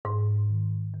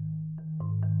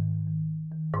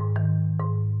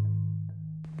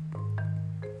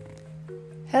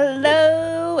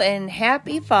Hello and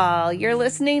happy fall. You're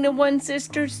listening to One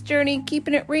Sister's Journey,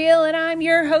 Keeping It Real, and I'm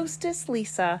your hostess,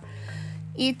 Lisa.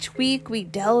 Each week we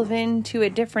delve into a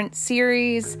different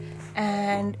series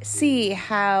and see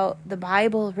how the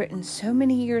Bible, written so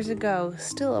many years ago,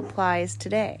 still applies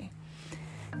today.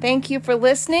 Thank you for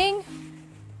listening,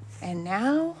 and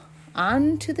now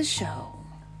on to the show.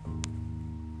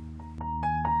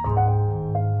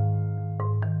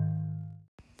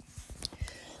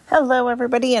 Hello,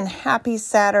 everybody, and happy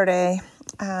Saturday.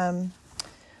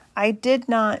 I did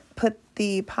not put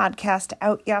the podcast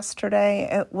out yesterday.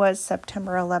 It was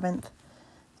September 11th,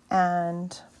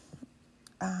 and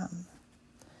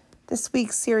this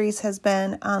week's series has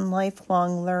been on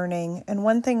lifelong learning. And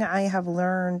one thing I have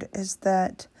learned is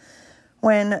that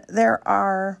when there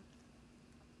are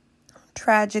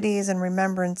tragedies and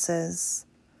remembrances,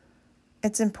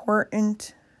 it's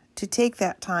important to take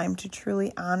that time to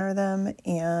truly honor them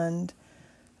and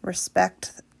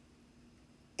respect,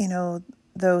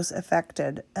 those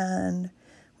affected. And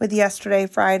with yesterday,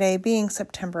 Friday, being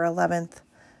September 11th,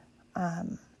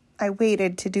 I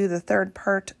waited to do the third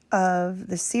part of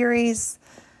the series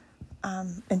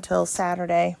until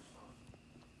Saturday.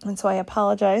 And so I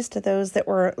apologize to those that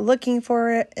were looking for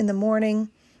it in the morning.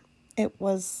 It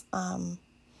was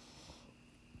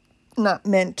not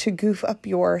meant to goof up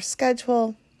your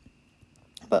schedule,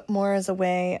 but more as a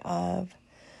way of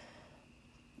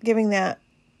giving that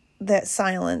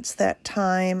silence, that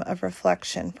time of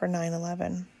reflection for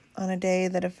 9/11 on a day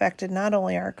that affected not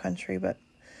only our country, but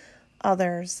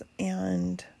others.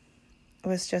 And it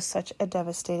was just such a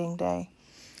devastating day.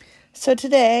 So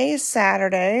today,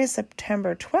 Saturday,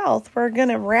 September 12th, we're going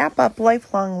to wrap up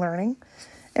lifelong learning,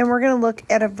 and we're going to look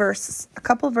at a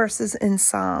couple verses in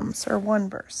Psalms, or one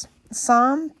verse.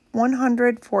 Psalm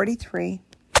 143,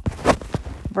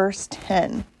 verse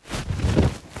 10.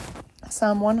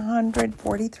 Psalm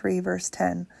 143, verse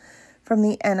 10, from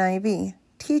the NIV.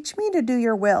 Teach me to do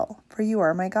your will, for you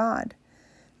are my God.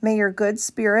 May your good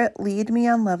spirit lead me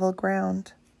on level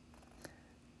ground.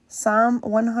 Psalm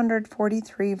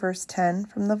 143, verse 10,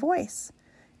 from the Voice.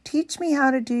 Teach me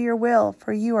how to do your will,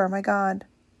 for you are my God.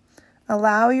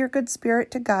 Allow your good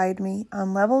spirit to guide me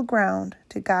on level ground,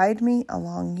 to guide me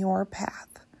along your path.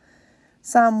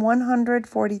 Psalm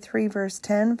 143, verse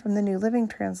 10, from the New Living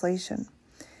Translation.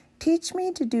 Teach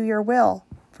me to do your will,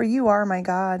 for you are my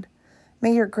God.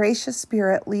 May your gracious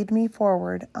spirit lead me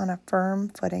forward on a firm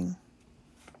footing.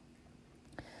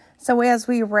 So as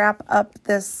we wrap up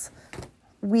this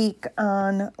week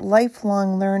on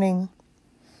lifelong learning,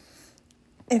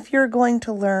 if you're going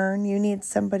to learn, you need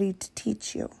somebody to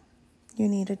teach you. You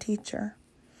need a teacher.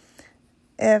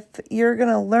 If you're going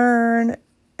to learn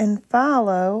and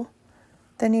follow,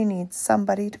 then you need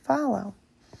somebody to follow.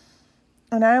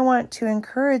 And I want to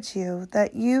encourage you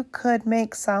that you could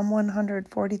make Psalm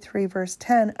 143, verse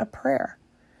 10, a prayer.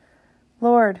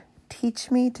 Lord, teach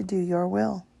me to do your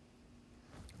will.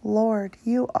 Lord,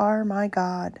 you are my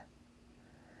God.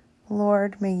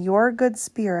 Lord, may your good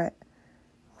spirit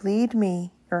lead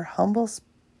me, your humble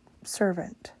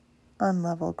servant, on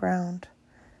level ground.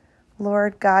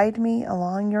 Lord, guide me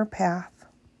along your path.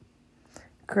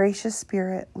 Gracious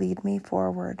Spirit, lead me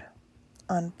forward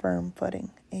on firm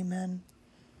footing. Amen.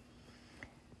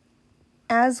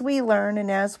 As we learn and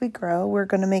as we grow, we're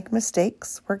going to make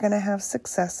mistakes. We're going to have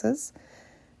successes.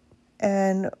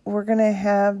 And we're going to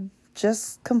have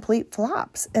just complete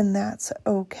flops. And that's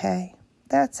okay.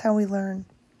 That's how we learn.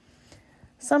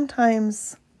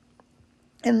 Sometimes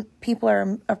people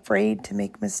are afraid to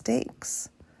make mistakes.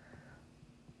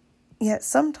 Yet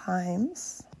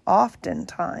sometimes,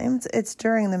 oftentimes, it's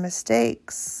during the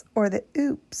mistakes or the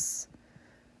oops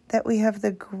that we have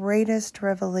the greatest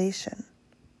revelation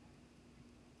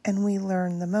and we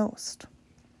learn the most.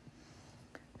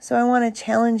 So I want to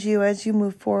challenge you as you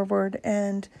move forward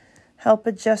and help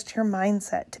adjust your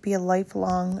mindset to be a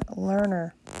lifelong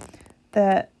learner.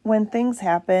 That when things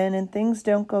happen and things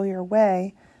don't go your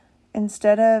way,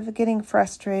 instead of getting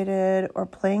frustrated or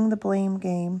playing the blame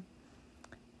game,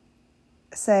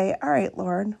 say, all right,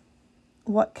 Lord,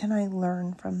 what can I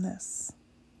learn from this?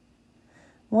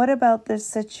 What about this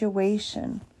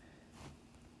situation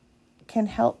can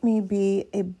help me be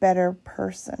a better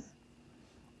person?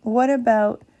 What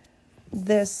about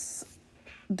this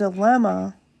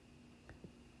dilemma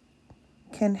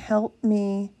can help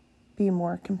me be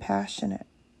more compassionate?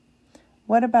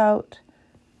 What about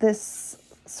this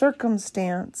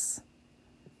circumstance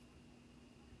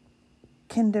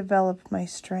can develop my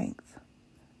strength?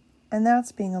 And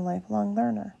that's being a lifelong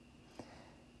learner.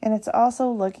 And it's also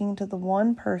looking to the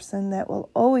one person that will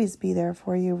always be there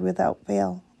for you without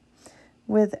fail,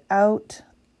 without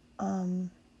oh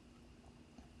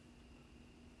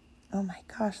my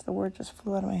gosh, the word just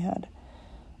flew out of my head.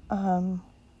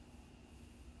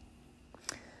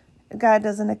 God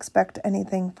doesn't expect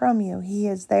anything from you. He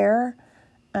is there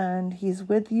and He's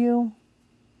with you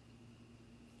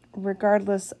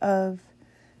regardless of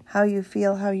how you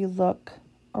feel, how you look,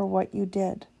 or what you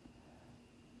did.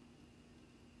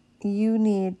 You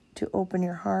need to open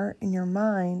your heart and your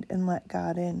mind and let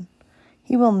God in.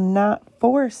 He will not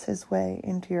force His way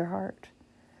into your heart.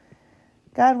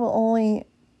 God will only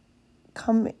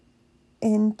come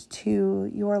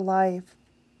into your life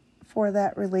for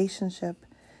that relationship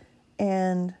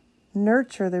and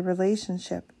nurture the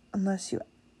relationship unless you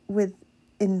with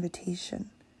invitation.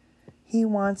 He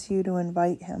wants you to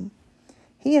invite Him.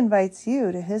 He invites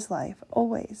you to His life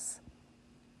always.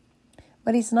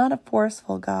 But He's not a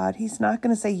forceful God. He's not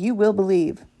going to say, you will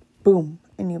believe. Boom,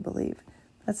 and you believe.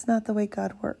 That's not the way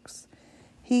God works.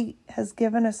 He has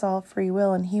given us all free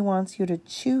will, and He wants you to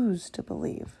choose to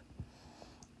believe.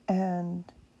 And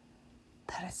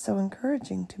that is so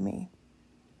encouraging to me.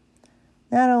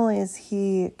 Not only is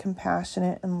He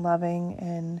compassionate and loving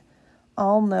and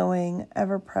all-knowing,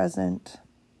 ever-present,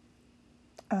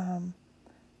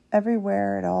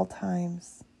 everywhere at all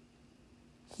times,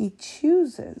 He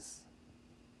chooses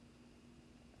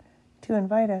to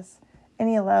invite us, and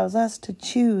He allows us to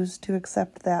choose to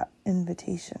accept that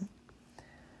invitation.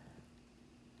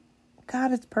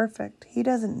 God is perfect. He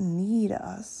doesn't need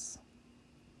us,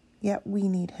 yet we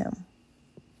need Him.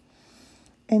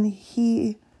 And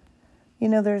He,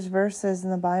 there's verses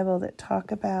in the Bible that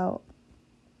talk about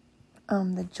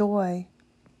the joy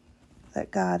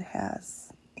that God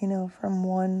has, from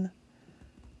one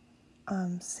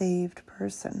saved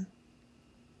person.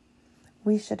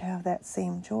 We should have that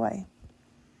same joy.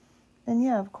 And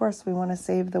yeah, of course, we want to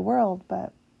save the world,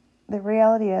 but the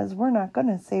reality is we're not going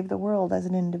to save the world as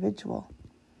an individual.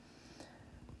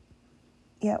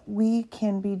 Yet we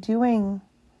can be doing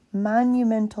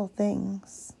monumental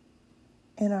things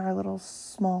in our little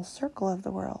small circle of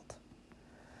the world.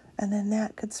 And then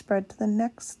that could spread to the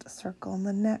next circle and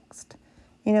the next.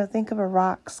 Think of a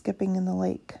rock skipping in the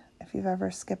lake, if you've ever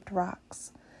skipped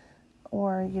rocks.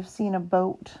 Or you've seen a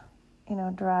boat,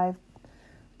 drive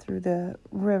through the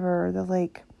river or the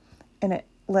lake, and it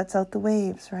lets out the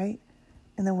waves, right?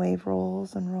 And the wave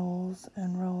rolls and rolls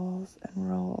and rolls and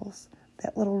rolls.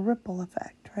 That little ripple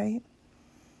effect, right?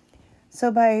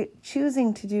 So by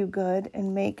choosing to do good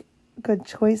and make good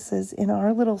choices in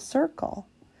our little circle,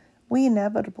 we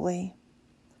inevitably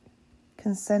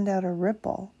can send out a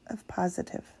ripple of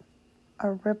positive,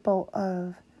 a ripple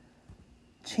of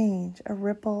change, a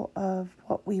ripple of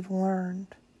what we've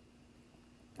learned,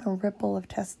 a ripple of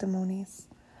testimonies,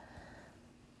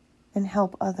 and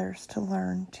help others to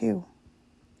learn too.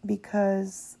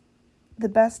 Because the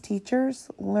best teachers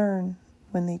learn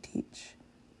when they teach,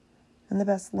 and the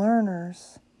best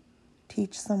learners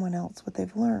teach someone else what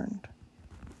they've learned.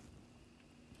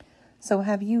 So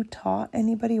have you taught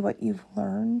anybody what you've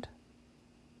learned?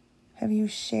 Have you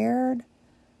shared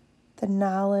the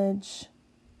knowledge,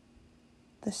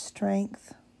 the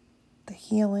strength, the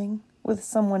healing with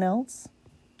someone else?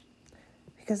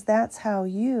 Because that's how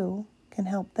you can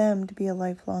help them to be a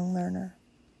lifelong learner.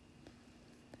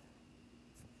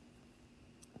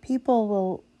 People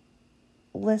will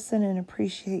listen and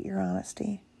appreciate your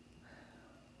honesty.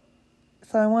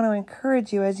 So I want to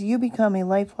encourage you as you become a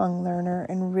lifelong learner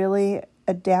and really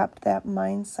adapt that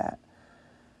mindset.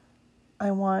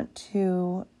 I want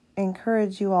to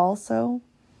encourage you also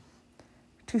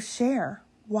to share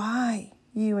why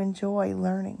you enjoy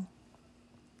learning,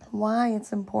 why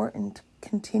it's important to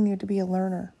continue to be a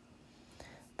learner.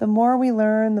 The more we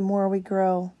learn, the more we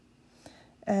grow,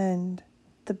 and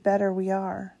the better we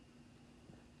are.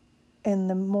 And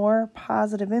the more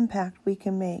positive impact we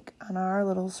can make on our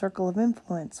little circle of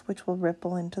influence, which will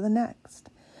ripple into the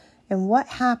next. And what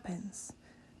happens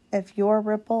if your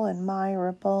ripple and my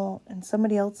ripple and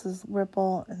somebody else's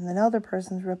ripple and another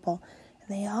person's ripple,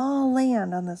 and they all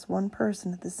land on this one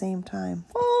person at the same time?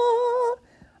 Oh,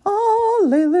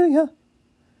 hallelujah.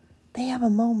 They have a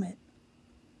moment.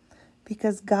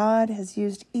 Because God has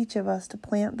used each of us to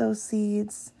plant those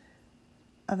seeds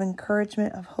of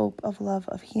encouragement, of hope, of love,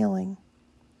 of healing.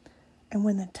 And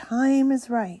when the time is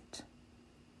right,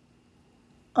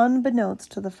 unbeknownst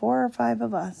to the 4 or 5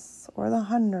 of us, or the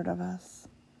 100 of us,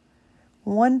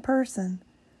 one person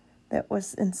that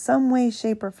was in some way,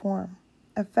 shape, or form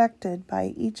affected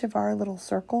by each of our little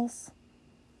circles,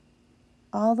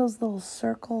 all those little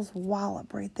circles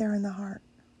wallop right there in the heart.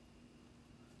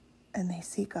 And they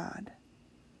see God.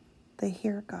 They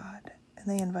hear God. And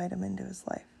they invite Him into His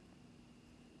life.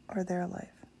 Or their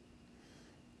life.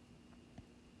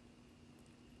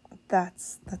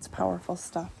 that's powerful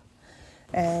stuff.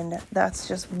 And that's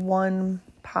just one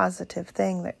positive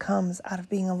thing that comes out of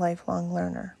being a lifelong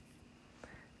learner.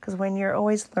 Because when you're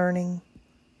always learning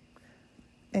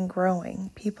and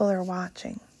growing, people are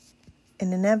watching.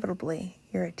 And inevitably,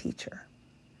 you're a teacher.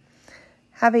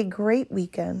 Have a great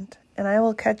weekend. And I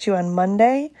will catch you on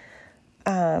Monday.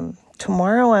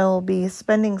 Tomorrow I will be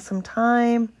spending some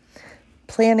time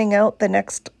planning out the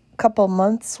next couple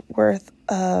months worth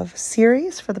of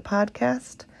series for the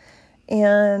podcast.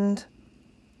 And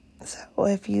so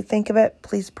if you think of it,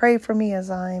 please pray for me as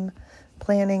I'm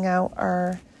planning out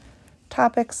our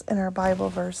topics and our Bible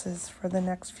verses for the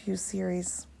next few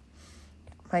series.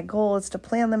 My goal is to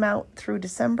plan them out through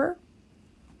December,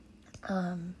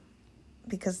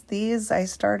 because these I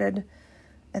started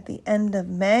at the end of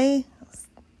May,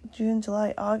 June,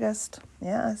 July, August,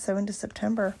 7 to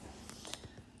September.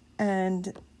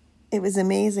 And it was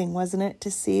amazing, wasn't it, to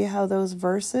see how those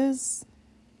verses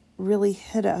really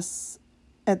hit us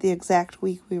at the exact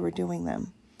week we were doing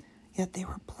them. Yet they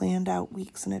were planned out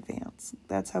weeks in advance.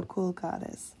 That's how cool God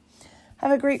is.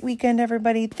 Have a great weekend,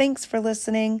 everybody. Thanks for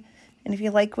listening. And if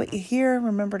you like what you hear,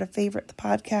 remember to favorite the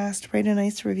podcast, write a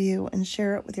nice review, and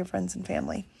share it with your friends and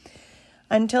family.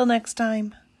 Until next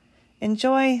time,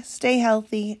 enjoy, stay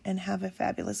healthy, and have a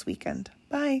fabulous weekend.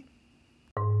 Bye.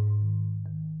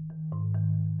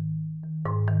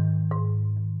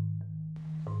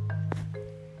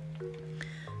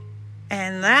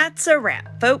 And that's a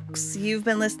wrap, folks. You've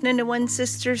been listening to One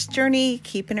Sister's Journey,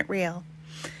 Keeping It Real.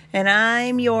 And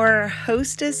I'm your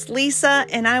hostess, Lisa,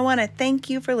 and I want to thank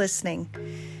you for listening.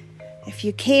 If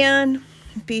you can,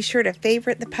 be sure to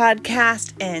favorite the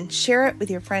podcast and share it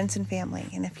with your friends and family.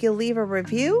 And if you leave a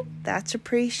review, that's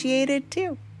appreciated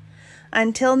too.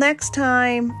 Until next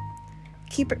time,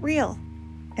 keep it real,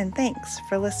 and thanks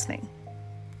for listening.